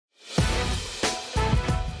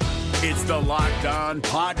It's the Locked On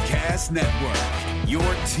Podcast Network, your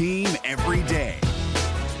team every day.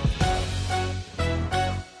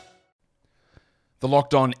 The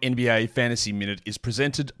Locked On NBA Fantasy Minute is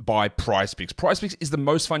presented by PrizePicks. PrizePicks is the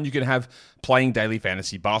most fun you can have playing daily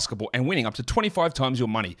fantasy basketball and winning up to 25 times your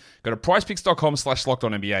money. Go to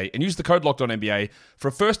prizepicks.com/LockedOnNBA and use the code LockedOnNBA for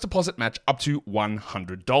a first deposit match up to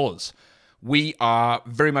 $100. We are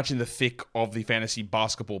very much in the thick of the fantasy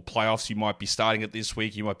basketball playoffs. You might be starting it this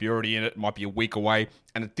week. You might be already in it. It might be a week away.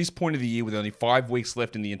 And at this point of the year, with only 5 weeks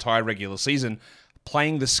left in the entire regular season,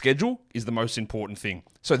 playing the schedule is the most important thing.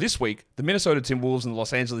 So this week, the Minnesota Timberwolves and the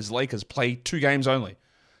Los Angeles Lakers play 2 games only.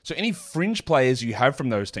 So any fringe players you have from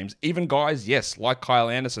those teams, even guys, yes, like Kyle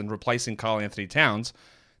Anderson replacing Karl Anthony Towns,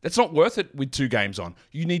 that's not worth it with 2 games on.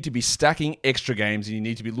 You need to be stacking extra games, and you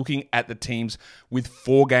need to be looking at the teams with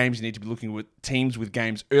 4 games. You need to be looking at teams with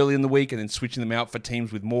games early in the week and then switching them out for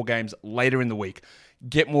teams with more games later in the week.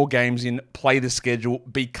 Get more games in, play the schedule,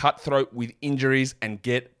 be cutthroat with injuries, and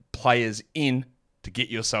get players in to get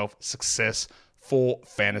yourself success for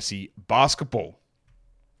fantasy basketball.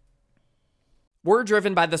 We're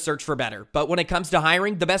driven by the search for better, but when it comes to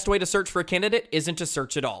hiring, the best way to search for a candidate isn't to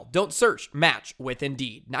search at all. Don't search, match with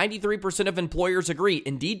Indeed. 93% of employers agree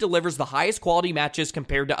Indeed delivers the highest quality matches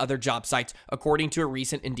compared to other job sites, according to a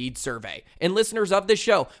recent Indeed survey. And listeners of this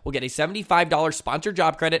show will get a $75 sponsored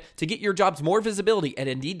job credit to get your jobs more visibility at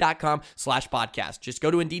Indeed.com/podcast. Just go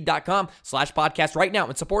to Indeed.com/podcast right now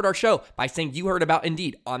and support our show by saying you heard about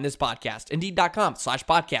Indeed on this podcast.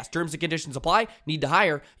 Indeed.com/podcast. Terms and conditions apply. Need to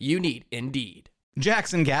hire? You need Indeed.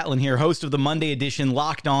 Jackson Gatlin here, host of the Monday edition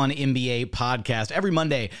Locked On NBA podcast. Every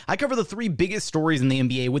Monday, I cover the 3 biggest stories in the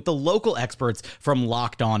NBA with the local experts from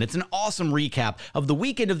Locked On. It's an awesome recap of the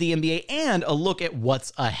weekend of the NBA and a look at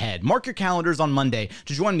what's ahead. Mark your calendars on Monday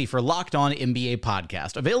to join me for Locked On NBA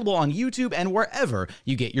podcast, available on YouTube and wherever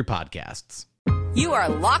you get your podcasts. You are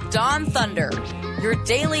Locked On Thunder, your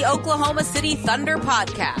daily Oklahoma City Thunder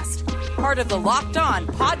podcast. Part of the Locked On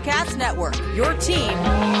Podcast Network, your team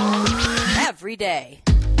every day.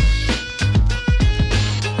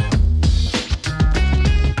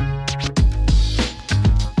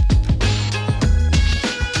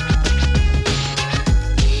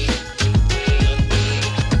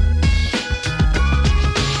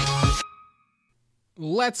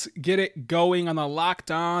 Let's get it going on the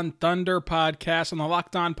Locked On Thunder podcast on the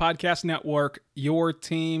Locked On Podcast Network, your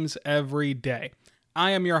teams every day.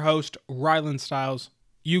 I am your host, Rylan Stiles.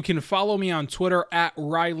 You can follow me on Twitter at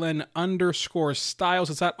Rylan_Stiles.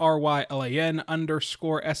 It's at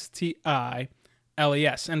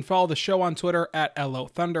RYLAN_STILES. And follow the show on Twitter at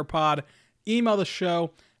LOThunderPod. Email the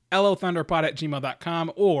show,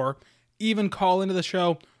 LOThunderPod@gmail.com, or even call into the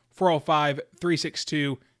show,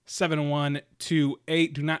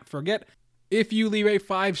 405-362-7128. Do not forget, if you leave a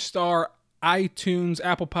 5-star iTunes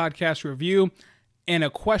Apple Podcast review and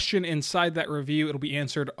a question inside that review, it'll be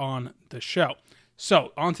answered on the show.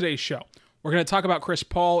 So, on today's show, we're going to talk about Chris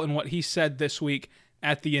Paul and what he said this week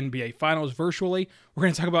at the NBA Finals virtually. We're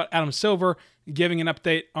going to talk about Adam Silver giving an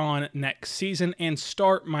update on next season and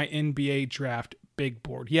start my NBA Draft Big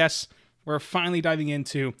Board. Yes, we're finally diving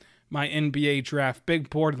into my NBA Draft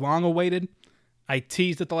Big Board, long awaited. I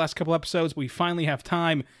teased it the last couple episodes. We finally have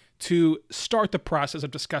time to start the process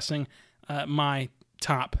of discussing my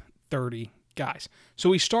top 30 guys.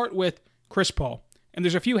 So we start with Chris Paul. And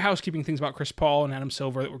there's a few housekeeping things about Chris Paul and Adam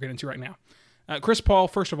Silver that we're getting into right now. Chris Paul,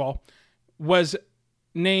 first of all, was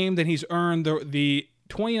named and he's earned the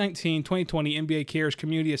 2019-2020 NBA Cares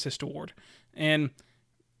Community Assist Award. And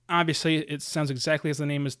obviously, it sounds exactly as the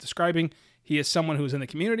name is describing. He is someone who is in the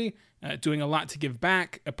community, doing a lot to give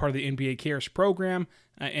back, a part of the NBA Cares program.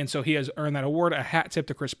 And so he has earned that award. A hat tip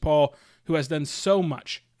to Chris Paul, who has done so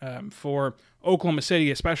much for Oklahoma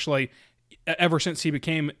City, especially ever since he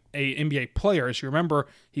became a NBA player. As you remember,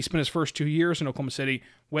 he spent his first 2 years in Oklahoma City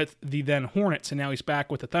with the then Hornets, and now he's back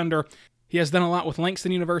with the Thunder. He has done a lot with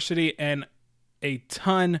Langston University and a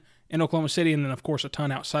ton in Oklahoma City, and then, of course, a ton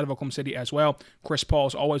outside of Oklahoma City as well. Chris Paul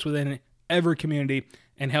is always within every community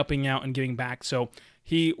and helping out and giving back, so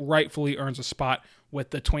he rightfully earns a spot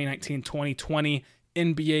with the 2019-2020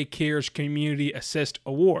 NBA Cares Community Assist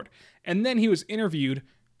Award. And then he was interviewed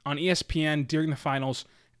on ESPN during the finals,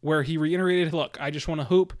 where he reiterated, look, I just want to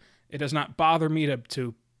hoop. It does not bother me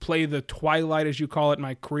to play the twilight, as you call it, in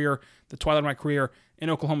my career, the twilight of my career in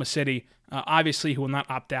Oklahoma City. Obviously, he will not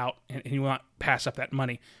opt out, and he will not pass up that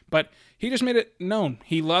money. But he just made it known.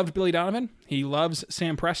 He loved Billy Donovan. He loves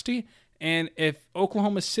Sam Presti. And if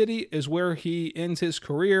Oklahoma City is where he ends his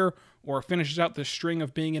career or finishes out the string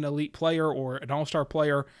of being an elite player or an all-star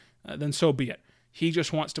player, then so be it. He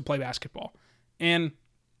just wants to play basketball. And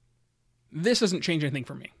this doesn't change anything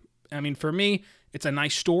for me. I mean, for me, it's a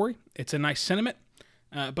nice story. It's a nice sentiment.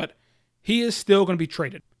 But he is still going to be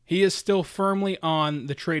traded. He is still firmly on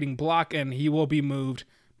the trading block, and he will be moved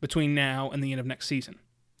between now and the end of next season.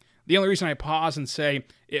 The only reason I pause and say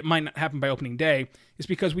it might not happen by opening day is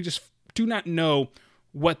because we just do not know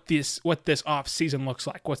what this off season looks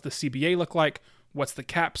like. What's the CBA look like? What's the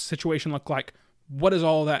cap situation look like? What is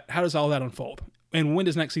all that? How does all that unfold? And when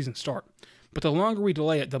does next season start? But the longer we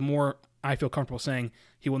delay it, the more I feel comfortable saying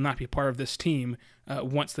he will not be part of this team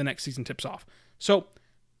once the next season tips off. So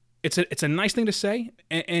it's a nice thing to say,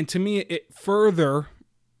 and to me, it further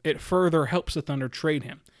helps the Thunder trade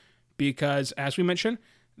him because, as we mentioned,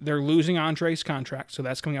 they're losing Andre's contract, so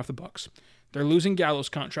that's coming off the books. They're losing Gallo's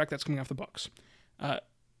contract, that's coming off the books.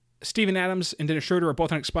 Steven Adams and Dennis Schroeder are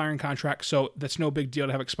both on expiring contracts, so that's no big deal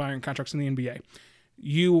to have expiring contracts in the NBA.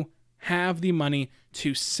 You have the money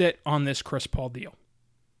to sit on this Chris Paul deal.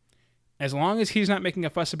 As long as he's not making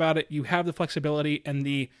a fuss about it, you have the flexibility and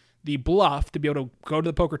the bluff to be able to go to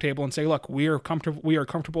the poker table and say, look, we are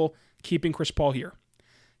comfortable keeping Chris Paul here.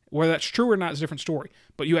 Whether that's true or not is a different story,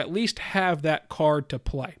 but you at least have that card to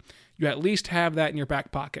play. You at least have that in your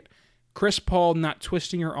back pocket. Chris Paul not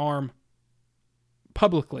twisting your arm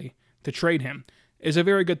publicly to trade him is a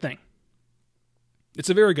very good thing. It's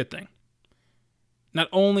a very good thing. Not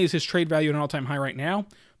only is his trade value at an all-time high right now,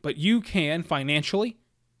 but you can financially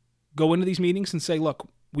go into these meetings and say, look,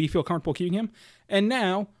 we feel comfortable keeping him. And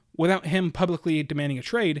now, without him publicly demanding a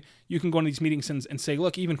trade, you can go into these meetings and say,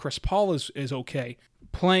 look, even Chris Paul is okay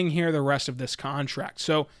playing here the rest of this contract.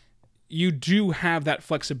 So you do have that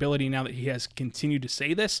flexibility now that he has continued to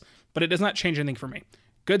say this, but it does not change anything for me.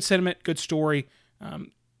 Good sentiment, good story.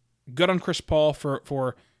 Good on Chris Paul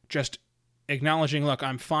for just acknowledging, look,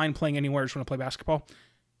 I'm fine playing anywhere, I just want to play basketball.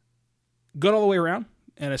 Good all the way around,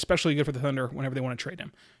 and especially good for the Thunder whenever they want to trade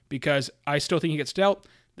him, because I still think he gets dealt.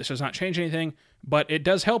 This does not change anything, but it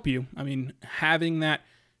does help you. I mean, having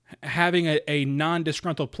a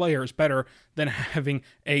non-disgruntled player is better than having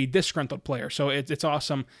a disgruntled player. So it's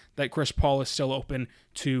awesome that Chris Paul is still open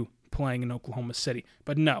to playing in Oklahoma City.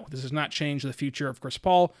 But no, this does not change the future of Chris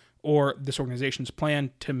Paul or this organization's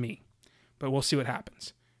plan to me. But we'll see what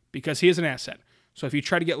happens, because he is an asset. So if you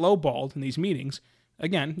try to get lowballed in these meetings,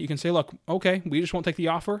 again, you can say, look, okay, we just won't take the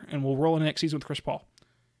offer and we'll roll in next season with Chris Paul.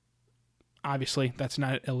 Obviously, that's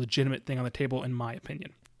not a legitimate thing on the table, in my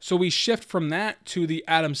opinion. So we shift from that to the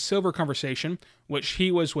Adam Silver conversation, which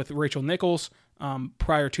he was with Rachel Nichols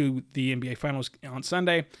prior to the NBA Finals on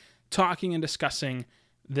Sunday, talking and discussing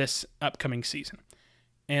this upcoming season.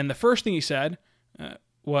 And the first thing he said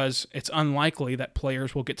was it's unlikely that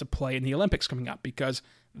players will get to play in the Olympics coming up, because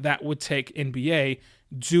that would take NBA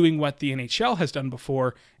doing what the NHL has done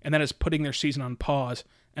before, and that is putting their season on pause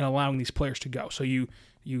and allowing these players to go. So you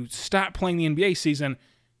stop playing the NBA season,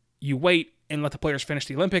 you wait and let the players finish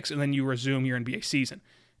the Olympics, and then you resume your NBA season.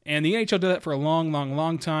 And the NHL did that for a long, long,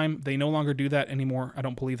 long time. They no longer do that anymore. I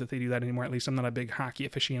don't believe that they do that anymore. At least I'm not a big hockey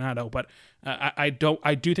aficionado, but I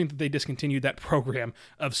do think that they discontinued that program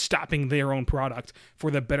of stopping their own product for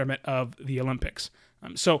the betterment of the Olympics.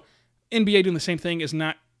 So NBA doing the same thing is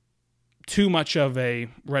not too much of a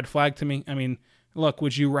red flag to me. I mean, look,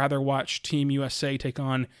 would you rather watch Team USA take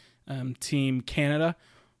on Team Canada,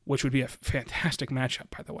 which would be a fantastic matchup,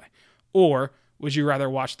 by the way? Or would you rather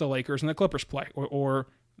watch the Lakers and the Clippers play, or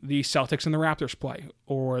the Celtics and the Raptors play,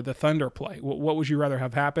 or the Thunder play? What would you rather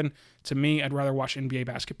have happen? To me, I'd rather watch NBA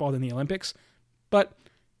basketball than the Olympics. But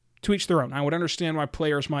to each their own. I would understand why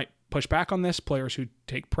players might push back on this, players who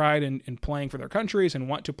take pride in playing for their countries and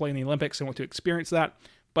want to play in the Olympics and want to experience that.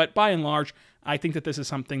 But by and large, I think that this is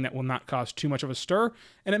something that will not cause too much of a stir,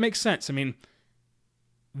 and it makes sense. I mean,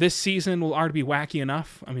 this season will already be wacky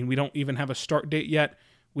enough. I mean, we don't even have a start date yet.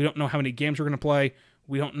 We don't know how many games we're going to play.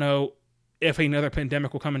 We don't know if another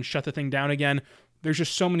pandemic will come and shut the thing down again. There's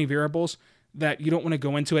just so many variables that you don't want to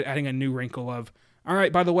go into it adding a new wrinkle of, all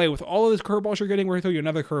right, by the way, with all of these curveballs you're getting, we're going to throw you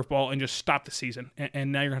another curveball and just stop the season.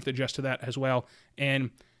 And now you're going to have to adjust to that as well.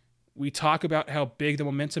 And we talk about how big the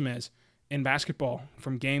momentum is in basketball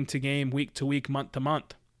from game to game, week to week, month to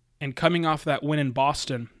month. And coming off that win in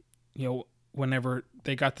Boston, whenever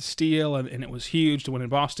they got the steal and it was huge to win in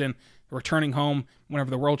Boston, returning home whenever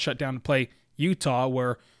the world shut down to play Utah,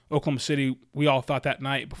 where Oklahoma City, we all thought that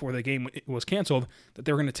night before the game was canceled that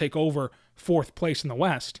they were going to take over fourth place in the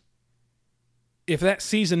West. If that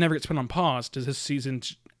season never gets put on pause, does this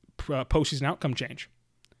season's postseason outcome change?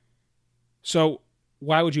 So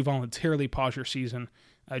why would you voluntarily pause your season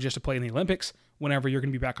just to play in the Olympics whenever you're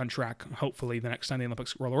going to be back on track, hopefully the next time the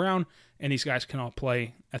Olympics roll around, and these guys can all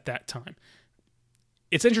play at that time?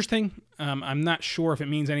 It's interesting. I'm not sure if it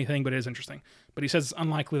means anything, but it is interesting. But he says it's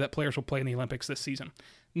unlikely that players will play in the Olympics this season.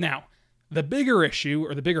 Now, the bigger issue,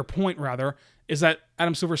 or the bigger point rather, is that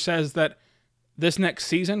Adam Silver says that this next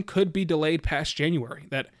season could be delayed past January.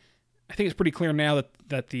 That I think it's pretty clear now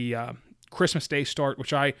that the Christmas Day start,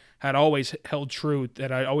 which I had always held true,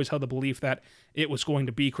 that I always held the belief that it was going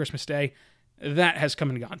to be Christmas Day, that has come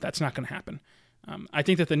and gone. That's not going to happen. I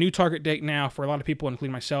think that the new target date now for a lot of people,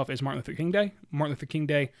 including myself, is Martin Luther King Day. Martin Luther King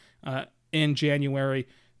Day in January.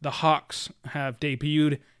 The Hawks have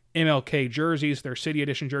debuted MLK jerseys. Their City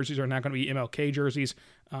Edition jerseys are now going to be MLK jerseys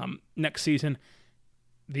next season.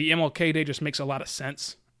 The MLK Day just makes a lot of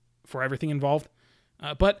sense for everything involved.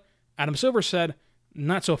 But Adam Silver said,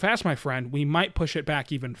 not so fast, my friend. We might push it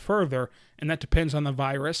back even further, and that depends on the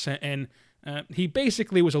virus. And he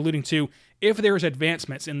basically was alluding to if there's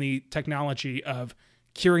advancements in the technology of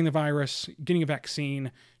curing the virus, getting a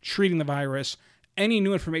vaccine, treating the virus, any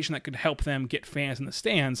new information that could help them get fans in the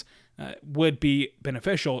stands would be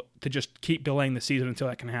beneficial to just keep delaying the season until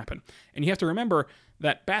that can happen. And you have to remember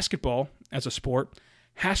that basketball, as a sport,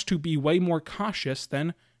 has to be way more cautious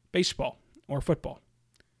than baseball or football.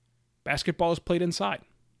 Basketball is played inside,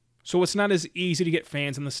 so it's not as easy to get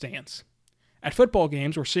fans in the stands. At football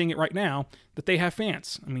games, we're seeing it right now that they have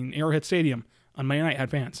fans. I mean, Arrowhead Stadium on Monday night had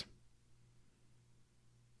fans.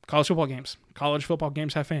 College football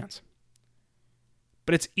games have fans.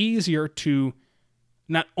 But it's easier to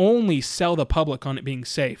not only sell the public on it being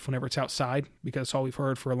safe whenever it's outside, because all we've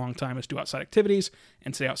heard for a long time is do outside activities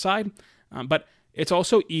and stay outside, but it's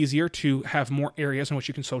also easier to have more areas in which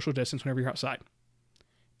you can social distance whenever you're outside.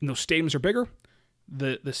 And those stadiums are bigger,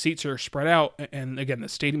 the seats are spread out, and again, the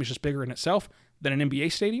stadium is just bigger in itself than an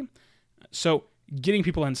NBA stadium. So getting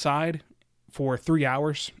people inside for 3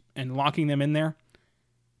 hours and locking them in there,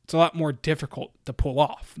 it's a lot more difficult to pull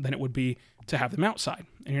off than it would be to have them outside.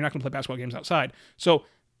 And you're not going to play basketball games outside. So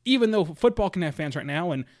even though football can have fans right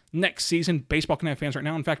now, and next season baseball can have fans right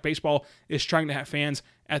now, in fact, baseball is trying to have fans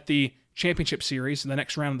at the championship series, the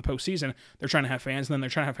next round of the postseason, they're trying to have fans, and then they're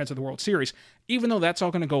trying to have fans at the World Series. Even though that's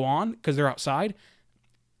all going to go on because they're outside,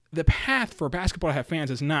 the path for basketball to have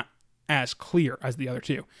fans is not as clear as the other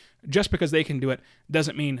two. Just because they can do it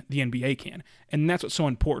doesn't mean the NBA can. And that's what's so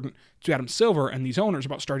important to Adam Silver and these owners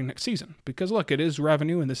about starting next season. Because look, it is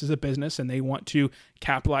revenue and this is a business, and they want to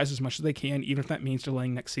capitalize as much as they can, even if that means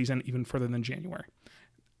delaying next season even further than January.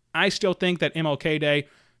 I still think that MLK Day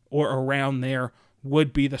or around there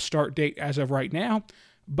would be the start date as of right now,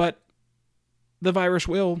 but the virus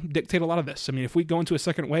will dictate a lot of this. I mean, if we go into a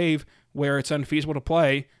second wave where it's unfeasible to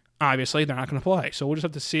play, obviously they're not going to play. So we'll just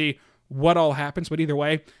have to see what all happens. But either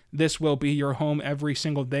way, this will be your home every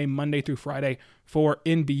single day, Monday through Friday, for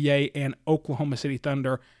NBA and Oklahoma City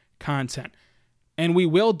Thunder content. And we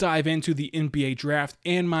will dive into the NBA draft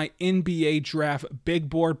and my NBA draft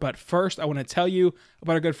big board. But first, I want to tell you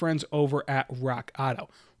about our good friends over at Rock Auto.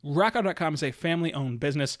 RockAuto.com is a family-owned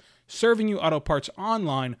business serving you auto parts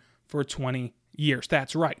online for 20 years.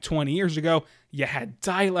 That's right. 20 years ago, you had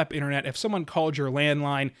dial-up internet. If someone called your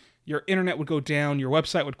landline, your internet would go down, your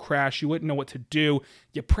website would crash, you wouldn't know what to do.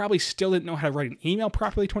 You probably still didn't know how to write an email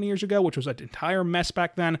properly 20 years ago, which was an entire mess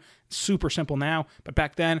back then. Super simple now, but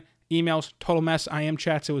back then, emails, total mess, IM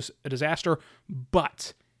chats, it was a disaster.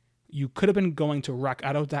 But you could have been going to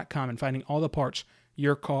rockauto.com and finding all the parts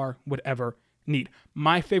your car would ever need.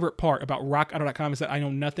 My favorite part about rockauto.com is that I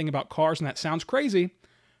know nothing about cars, and that sounds crazy,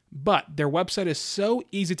 but their website is so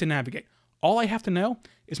easy to navigate. All I have to know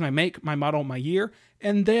is my make, my model, my year,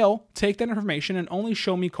 and they'll take that information and only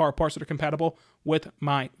show me car parts that are compatible with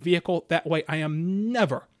my vehicle. That way I am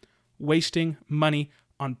never wasting money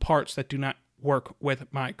on parts that do not work with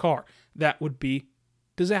my car. That would be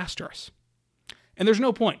disastrous. And there's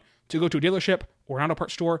no point to go to a dealership or an auto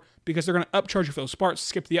parts store because they're going to upcharge you for those parts.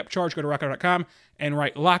 Skip the upcharge, go to rockauto.com and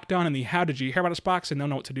write Locked On in the How Did You Hear About Us box, and they'll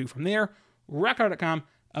know what to do from there. rockauto.com,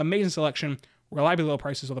 amazing selection, reliably low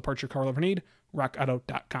prices of the parts your car will ever need.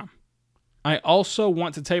 rockauto.com. I also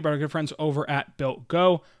want to tell you about our good friends over at Built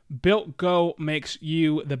Go. Built Go makes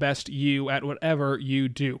you the best you at whatever you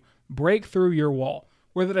do. Break through your wall.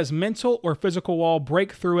 Whether that is mental or physical wall,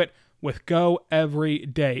 break through it with Go every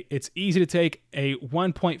day. It's easy to take a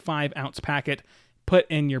 1.5 ounce packet, put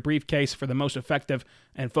in your briefcase for the most effective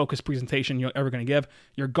and focused presentation you're ever going to give,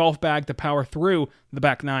 your golf bag to power through the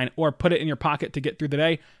back nine, or put it in your pocket to get through the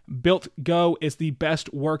day. Built Go is the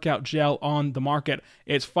best workout gel on the market.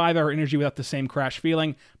 It's 5-hour energy without the same crash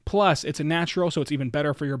feeling. Plus, it's a natural, so it's even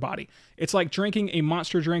better for your body. It's like drinking a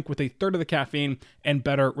Monster drink with a third of the caffeine and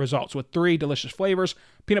better results with 3 delicious flavors: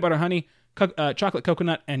 peanut butter honey, chocolate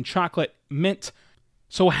coconut, and chocolate mint.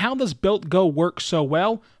 So how does Built Go work so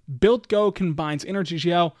well? Built Go combines energy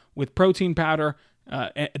gel with protein powder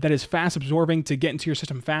that is fast absorbing to get into your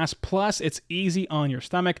system fast. Plus, it's easy on your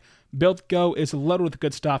stomach. Built Go is loaded with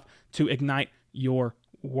good stuff to ignite your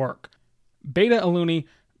work. Beta-alanine,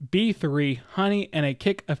 B3, honey, and a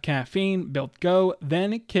kick of caffeine. Built Go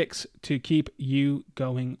then kicks to keep you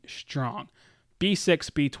going strong.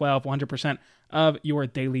 B6, B12, 100% of your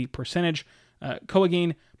daily percentage.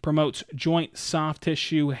 Collagen promotes joint, soft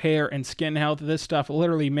tissue, hair, and skin health. This stuff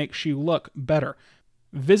literally makes you look better.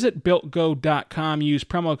 Visit BuiltGo.com. Use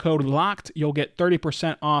promo code LOCKED. You'll get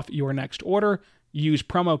 30% off your next order. Use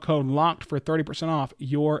promo code LOCKED for 30% off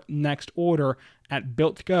your next order at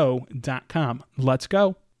BuiltGo.com. Let's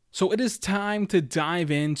go. So it is time to dive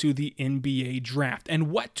into the NBA draft. And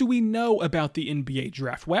what do we know about the NBA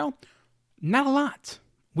draft? Well, not a lot.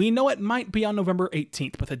 We know it might be on November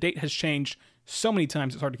 18th, but the date has changed so many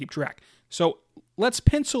times it's hard to keep track. So let's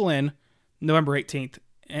pencil in November 18th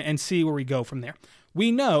and see where we go from there.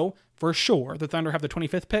 We know for sure the Thunder have the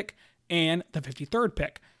 25th pick and the 53rd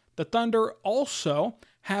pick. The Thunder also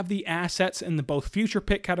have the assets in the both future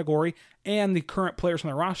pick category and the current players on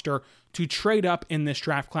their roster to trade up in this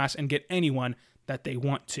draft class and get anyone that they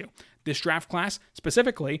want to. This draft class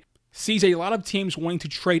specifically sees a lot of teams wanting to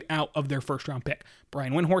trade out of their first round pick.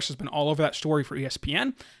 Brian Windhorst has been all over that story for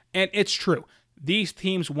ESPN, and it's true. These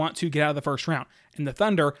teams want to get out of the first round, and the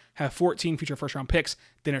Thunder have 14 future first round picks,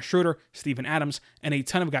 Dennis Schroeder, Steven Adams, and a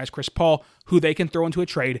ton of guys, Chris Paul, who they can throw into a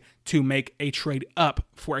trade to make a trade up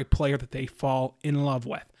for a player that they fall in love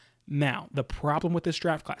with. Now, the problem with this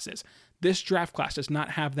draft class is this draft class does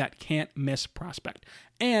not have that can't miss prospect,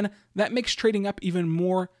 and that makes trading up even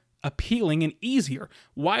more appealing and easier.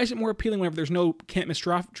 Why is it more appealing whenever there's no can't miss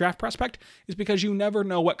draft prospect? Is because you never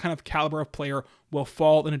know what kind of caliber of player will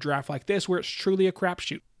fall in a draft like this where it's truly a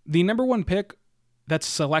crapshoot. The number one pick that's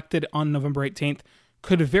selected on November 18th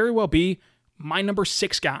could very well be my number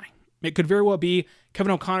 6 guy. It could very well be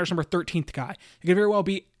Kevin O'Connor's number 13th guy. It could very well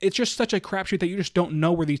be, it's just such a crapshoot that you just don't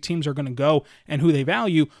know where these teams are going to go and who they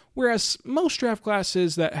value. Whereas most draft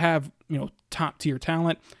classes that have, top tier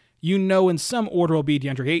talent, in some order will be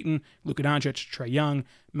DeAndre Ayton, Luka Doncic, Trae Young,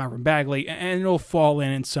 Marvin Bagley, and it'll fall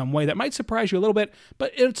in some way that might surprise you a little bit,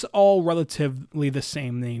 but it's all relatively the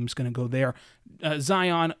same names going to go there.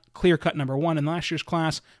 Zion, clear-cut number 1 in last year's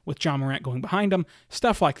class with John Morant going behind him.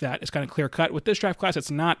 Stuff like that is kind of clear-cut. With this draft class,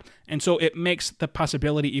 it's not, and so it makes the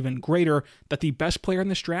possibility even greater that the best player in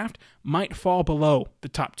this draft might fall below the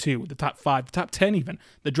top 2, the top 5, the top 10 even.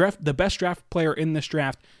 The best draft player in this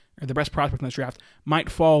draft, or the best prospect in this draft, might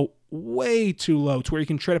fall way too low to where you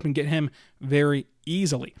can trade up and get him very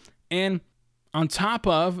easily. And on top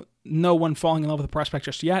of no one falling in love with the prospect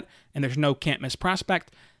just yet, and there's no can't miss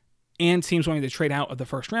prospect, and teams wanting to trade out of the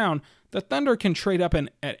first round, the Thunder can trade up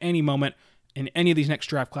at any moment in any of these next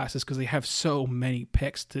draft classes because they have so many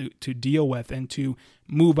picks to deal with and to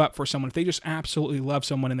move up for someone. If they just absolutely love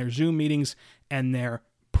someone in their Zoom meetings and their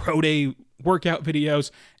pro day workout videos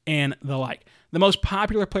and the like. The most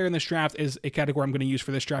popular player in this draft is a category I'm going to use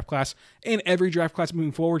for this draft class and every draft class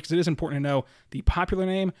moving forward because it is important to know the popular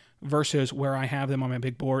name versus where I have them on my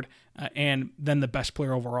big board and then the best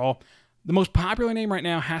player overall. The most popular name right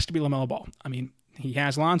now has to be LaMelo Ball. I mean, he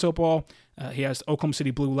has Lonzo Ball, he has Oklahoma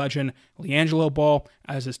City Blue legend LiAngelo Ball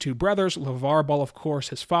as his 2 brothers, LeVar Ball, of course,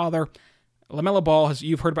 his father. LaMelo Ball,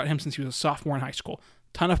 you've heard about him since he was a sophomore in high school.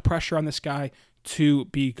 Ton of pressure on this guy to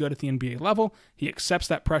be good at the NBA level. He accepts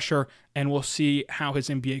that pressure, and we'll see how his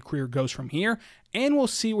NBA career goes from here. And we'll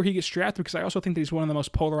see where he gets drafted, because I also think that he's one of the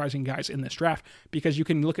most polarizing guys in this draft, because you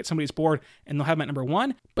can look at somebody's board and they'll have him at number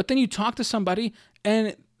 1, but then you talk to somebody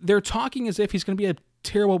and they're talking as if he's going to be a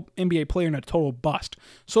terrible NBA player and a total bust.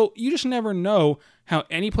 So you just never know how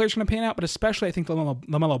any player's going to pan out, but especially I think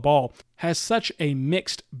LaMelo Ball has such a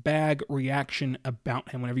mixed bag reaction about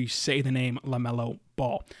him whenever you say the name LaMelo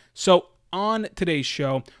Ball. So on today's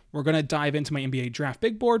show, we're going to dive into my NBA draft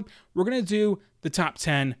big board. We're going to do the top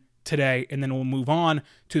 10 today, and then we'll move on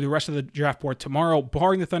to the rest of the draft board tomorrow,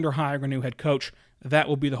 barring the Thunder hire a new head coach. That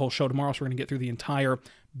will be the whole show tomorrow, so we're going to get through the entire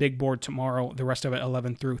big board tomorrow, the rest of it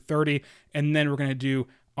 11 through 30, and then we're going to do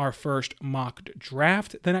our first mock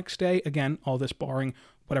draft the next day. Again, all this barring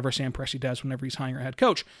whatever Sam Presti does whenever he's hiring a head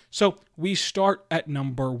coach. So we start at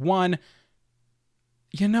number 1.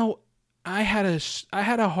 I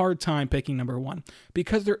had a hard time picking number 1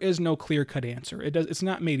 because there is no clear-cut answer. It's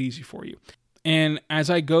not made easy for you. And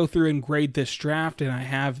as I go through and grade this draft, and I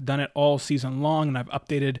have done it all season long, and I've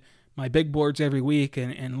updated my big boards every week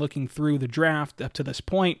and looking through the draft up to this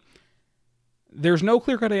point, there's no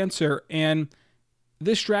clear-cut answer. And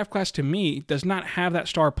this draft class to me does not have that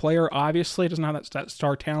star player. Obviously, it doesn't have that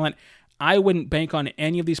star talent. I wouldn't bank on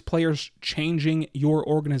any of these players changing your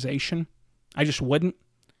organization. I just wouldn't.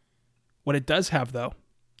 What it does have, though,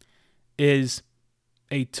 is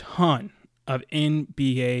a ton of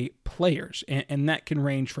NBA players, and that can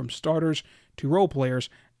range from starters to role players.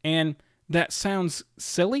 And that sounds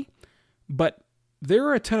silly, but there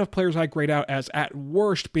are a ton of players I grade out as at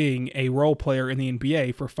worst being a role player in the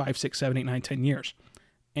NBA for 5, 6, 7, 8, 9, 10 years.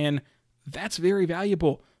 And that's very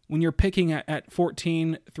valuable when you're picking at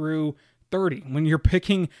 14 through 30. When you're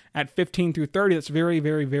picking at 15 through 30, that's very,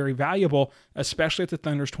 very, very valuable, especially at the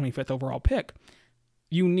Thunder's 25th overall pick.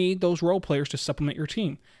 You need those role players to supplement your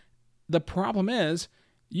team. The problem is,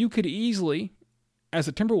 you could easily, as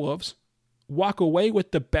the Timberwolves, walk away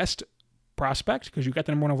with the best prospect, because you got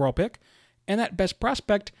the number 1 overall pick, and that best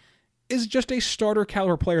prospect is just a starter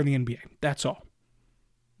caliber player in the NBA. That's all.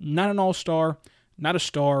 Not an all-star, not a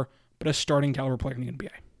star, but a starting caliber player in the NBA.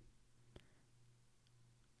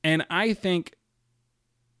 And I think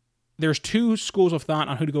there's 2 schools of thought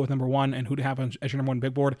on who to go with number 1 and who to have as your number 1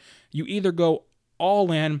 big board. You either go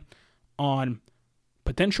all in on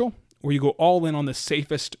potential, or you go all in on the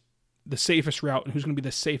safest route and who's going to be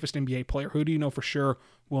the safest NBA player. Who do you know for sure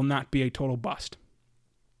will not be a total bust?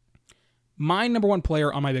 My number 1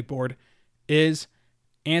 player on my big board is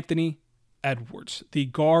Anthony Edwards, the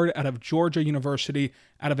guard out of Georgia University,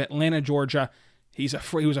 out of Atlanta, Georgia. He was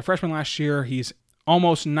a freshman last year. He's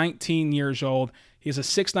almost 19 years old. He has a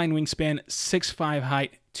 6'9 wingspan, 6'5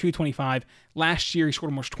 height, 225. Last year, he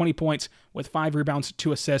scored almost 20 points with 5 rebounds,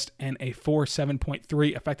 2 assists, and a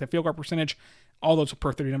 47.3 effective field goal percentage. All those are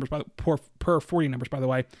per 40 numbers, by the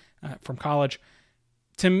way, from college.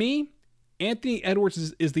 To me, Anthony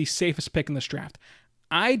Edwards is the safest pick in this draft.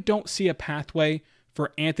 I don't see a pathway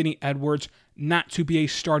for Anthony Edwards not to be a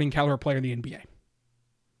starting caliber player in the NBA.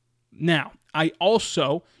 Now, I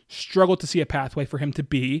also struggle to see a pathway for him to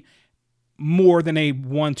be more than a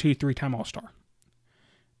 1, 2, 3-time All-Star.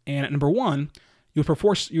 And at number 1, you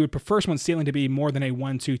would prefer someone's ceiling to be more than a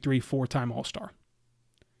 1, 2, 3, 4-time All-Star.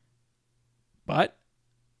 But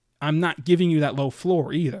I'm not giving you that low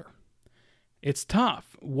floor either. It's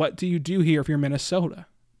tough. What do you do here if you're Minnesota?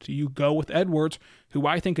 Do you go with Edwards, who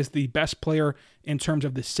I think is the best player in terms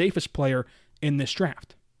of the safest player in this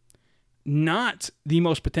draft? Not the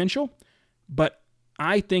most potential, but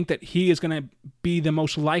I think that he is going to be the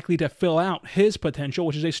most likely to fill out his potential,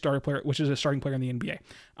 which is a starting player in the NBA.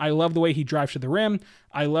 I love the way he drives to the rim.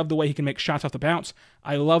 I love the way he can make shots off the bounce.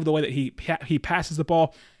 I love the way that he passes the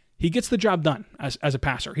ball. He gets the job done as a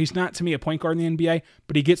passer. He's not, to me, a point guard in the NBA,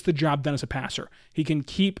 but he gets the job done as a passer. He can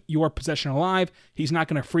keep your possession alive. He's not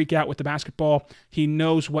going to freak out with the basketball. He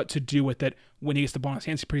knows what to do with it when he gets the ball in his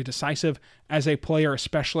hands. He's pretty decisive as a player,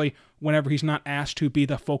 especially whenever he's not asked to be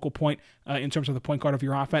the focal point in terms of the point guard of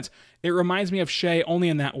your offense. It reminds me of Shea only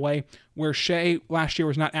in that way, where Shea last year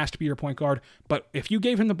was not asked to be your point guard, but if you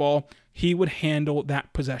gave him the ball, he would handle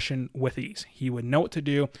that possession with ease. He would know what to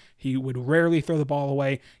do. He would rarely throw the ball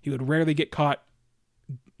away. He would rarely get caught,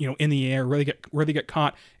 in the air, rarely get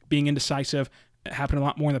caught being indecisive. It happened a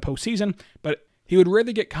lot more in the postseason, but he would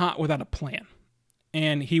rarely get caught without a plan.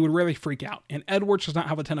 And he would rarely freak out. And Edwards does not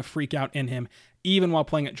have a ton of freak out in him, even while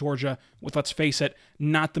playing at Georgia with, let's face it,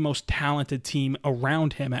 not the most talented team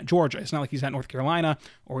around him at Georgia. It's not like he's at North Carolina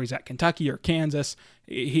or he's at Kentucky or Kansas.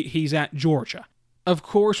 He's at Georgia. Of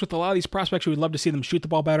course, with a lot of these prospects, we would love to see them shoot the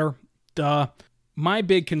ball better. Duh. My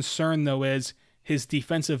big concern, though, is his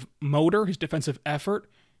defensive motor, his defensive effort.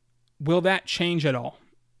 Will that change at all?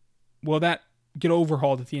 Will that get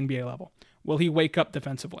overhauled at the NBA level? Will he wake up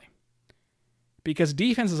defensively? Because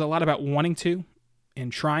defense is a lot about wanting to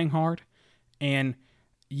and trying hard. And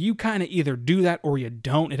you kind of either do that or you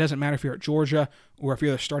don't. It doesn't matter if you're at Georgia or if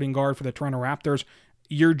you're the starting guard for the Toronto Raptors.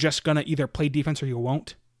 You're just going to either play defense or you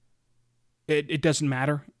won't. It doesn't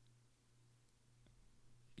matter.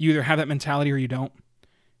 You either have that mentality or you don't.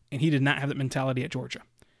 And he did not have that mentality at Georgia.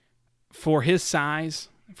 For his size,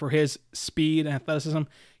 for his speed and athleticism,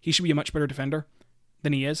 he should be a much better defender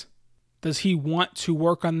than he is. Does he want to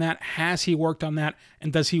work on that? Has he worked on that?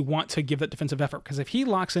 And does he want to give that defensive effort? Because if he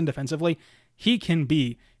locks in defensively, he can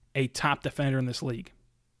be a top defender in this league.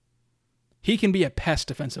 He can be a pest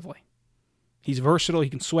defensively. He's versatile. He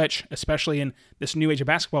can switch, especially in this new age of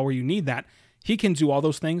basketball where you need that. He can do all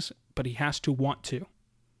those things, but he has to want to.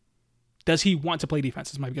 Does he want to play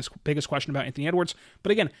defense? Is my biggest question about Anthony Edwards.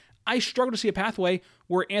 But again, I struggle to see a pathway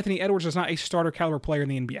where Anthony Edwards is not a starter caliber player in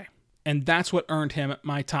the NBA. And that's what earned him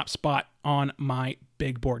my top spot on my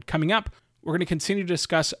big board. Coming up, we're going to continue to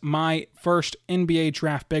discuss my first NBA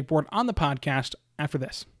draft big board on the podcast after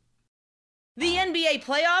this. The NBA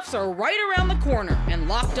playoffs are right around the corner, and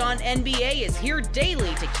Locked On NBA is here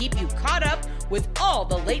daily to keep you caught up with all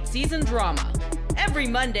the late season drama. Every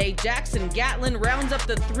Monday, Jackson Gatlin rounds up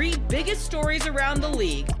the 3 biggest stories around the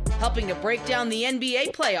league, helping to break down the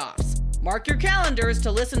NBA playoffs. Mark your calendars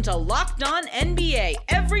to listen to Locked On NBA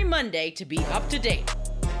every Monday to be up to date.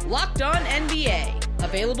 Locked On NBA,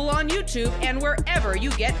 available on YouTube and wherever you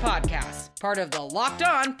get podcasts. Part of the Locked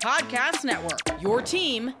On Podcast Network, your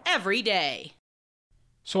team every day.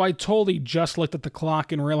 So I totally just looked at the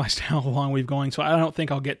clock and realized how long we've going, so I don't think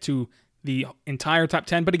I'll get to the entire top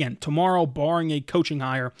 10. But again, tomorrow, barring a coaching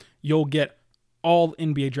hire, you'll get all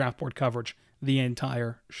NBA draft board coverage the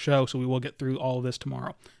entire show, so we will get through all of this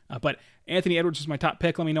tomorrow. But Anthony Edwards is my top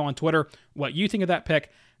pick. Let me know on Twitter what you think of that pick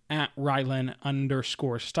at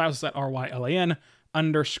Rylan_Stiles, at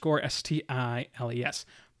RYLAN_STILES.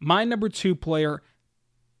 My number 2 player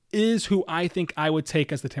is who I think I would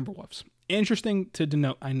take as the Timberwolves. Interesting to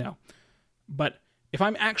denote, I know. But if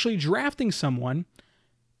I'm actually drafting someone,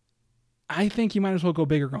 I think you might as well go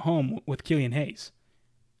big or go home with Killian Hayes,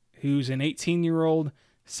 who's an 18-year-old,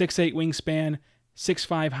 6'8 wingspan,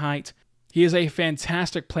 6'5 height. He is a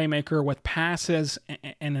fantastic playmaker with passes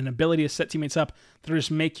and an ability to set teammates up that just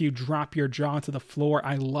make you drop your jaw to the floor.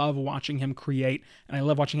 I love watching him create, and I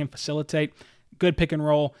love watching him facilitate. Good pick and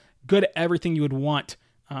roll, good everything you would want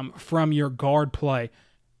from your guard play.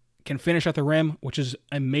 Can finish at the rim, which is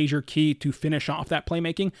a major key to finish off that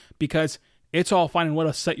playmaking, because it's all fine and well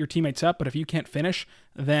to set your teammates up, but if you can't finish,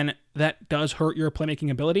 then that does hurt your playmaking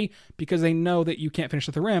ability, because they know that you can't finish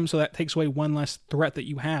at the rim, so that takes away one less threat that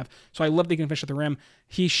you have. So I love that he can finish at the rim.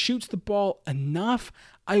 He shoots the ball enough.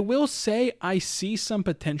 I will say I see some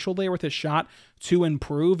potential there with his shot to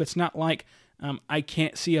improve. It's not like I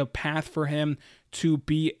can't see a path for him to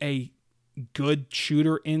be a good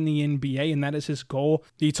shooter in the NBA, and that is his goal.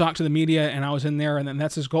 He talked to the media, and I was in there, and then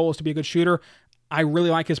that's his goal, is to be a good shooter. I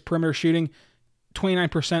really like his perimeter shooting.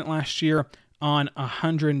 29% last year on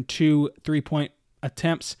 102 three-point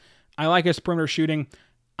attempts. I like his perimeter shooting.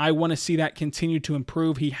 I want to see that continue to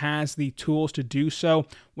improve. He has the tools to do so.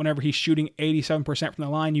 Whenever he's shooting 87% from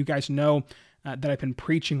the line, you guys know that I've been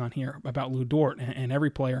preaching on here about Lu Dort and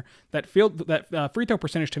every player. That free throw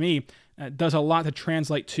percentage to me does a lot to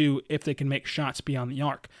translate to if they can make shots beyond the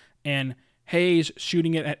arc. And Hayes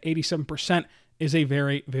shooting it at 87% is a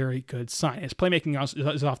very, very good sign. His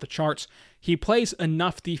playmaking is off the charts. He plays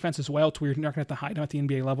enough defense as well to where you're not going to have to hide him at the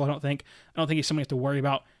NBA level. I don't think he's somebody you have to worry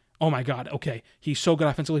about. Oh my God, okay, he's so good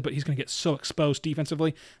offensively, but he's going to get so exposed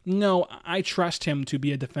defensively. No, I trust him to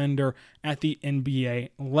be a defender at the NBA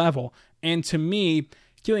level. And to me,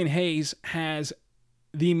 Killian Hayes has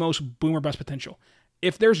the most boomer bust potential.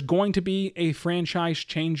 If there's going to be a franchise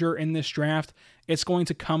changer in this draft, it's going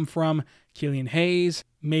to come from Killian Hayes,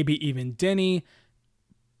 maybe even Denny.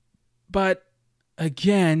 But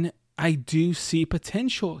again, I do see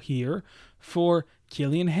potential here for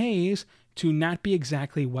Killian Hayes to not be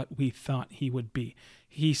exactly what we thought he would be.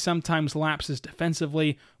 He sometimes lapses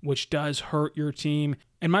defensively, which does hurt your team.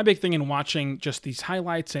 And my big thing in watching just these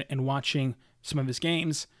highlights and watching some of his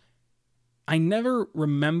games, I never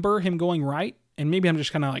remember him going right. And maybe I'm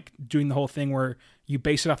just kind of like doing the whole thing where you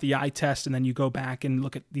base it off the eye test and then you go back and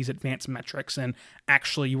look at these advanced metrics and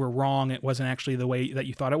actually you were wrong. It wasn't actually the way that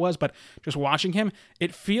you thought it was. But just watching him,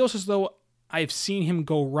 it feels as though I've seen him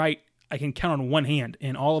go right. I can count on one hand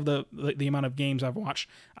in all of the amount of games I've watched.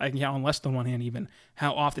 I can count on less than one hand even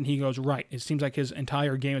how often he goes right. It seems like his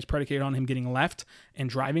entire game is predicated on him getting left and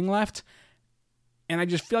driving left. And I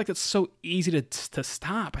just feel like it's so easy to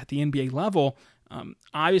stop at the NBA level.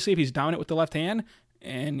 Obviously, if he's dominant with the left hand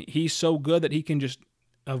and he's so good that he can just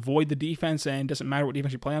avoid the defense and it doesn't matter what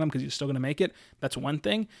defense you play on him because he's still going to make it, that's one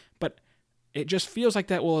thing. But it just feels like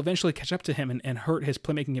that will eventually catch up to him and hurt his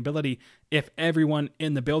playmaking ability if everyone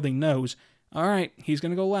in the building knows, all right, he's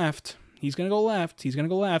going to go left. He's going to go left. He's going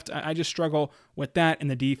to go left. I just struggle with that in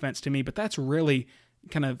the defense to me, but that's really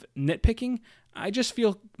kind of nitpicking. I just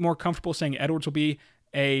feel more comfortable saying Edwards will be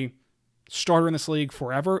a starter in this league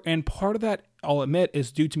forever, and part of that, I'll admit,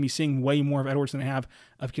 is due to me seeing way more of Edwards than I have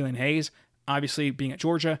of Killian Hayes. Obviously, being at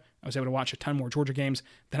Georgia, I was able to watch a ton more Georgia games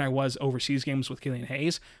than I was overseas games with Killian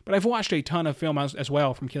Hayes, but I've watched a ton of film as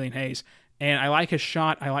well from Killian Hayes, and I like his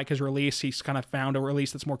shot, I like his release. He's kind of found a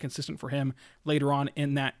release that's more consistent for him later on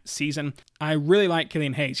in that season. I really like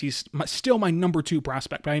Killian Hayes. He's still my number 2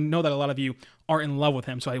 prospect, but I know that a lot of you are in love with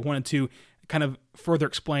him, so I wanted to kind of further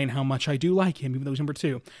explain how much I do like him, even though he's number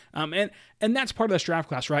 2. And that's part of this draft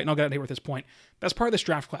class, right? And I'll get out of here with this point. That's part of this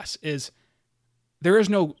draft class is there is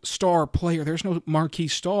no star player. There's no marquee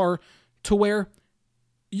star to where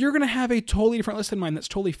you're going to have a totally different list than mine. That's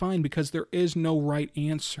totally fine because there is no right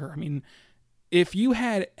answer. I mean, if you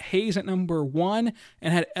had Hayes at number 1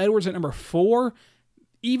 and had Edwards at number 4,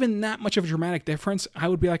 even that much of a dramatic difference, I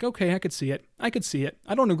would be like, okay, I could see it. I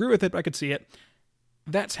don't agree with it, but I could see it.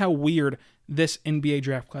 That's how weird this NBA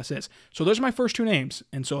draft class is. So those are my first 2 names.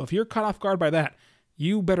 And so if you're caught off guard by that,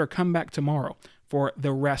 you better come back tomorrow for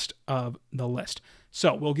the rest of the list.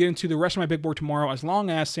 So we'll get into the rest of my big board tomorrow as long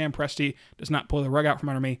as Sam Presti does not pull the rug out from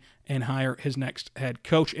under me and hire his next head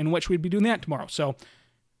coach, in which we'd be doing that tomorrow. So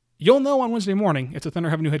you'll know on Wednesday morning if the Thunder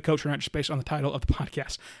have a new head coach or not, just based on the title of the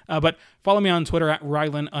podcast. But follow me on Twitter at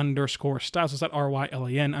Rylan_Stiles. That's at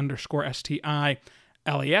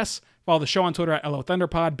RYLAN_STILES. Follow the show on Twitter at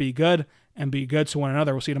LOThunderPod. Be good and be good to one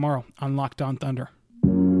another. We'll see you tomorrow on Locked On Thunder.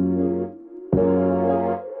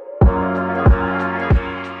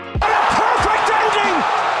 Perfect ending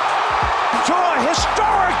to a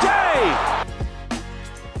historic day.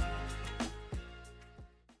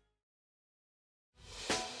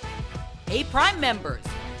 Hey, Prime members,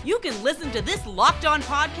 you can listen to this Locked On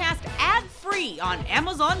podcast ad-free on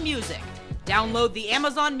Amazon Music. Download the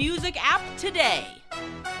Amazon Music app today.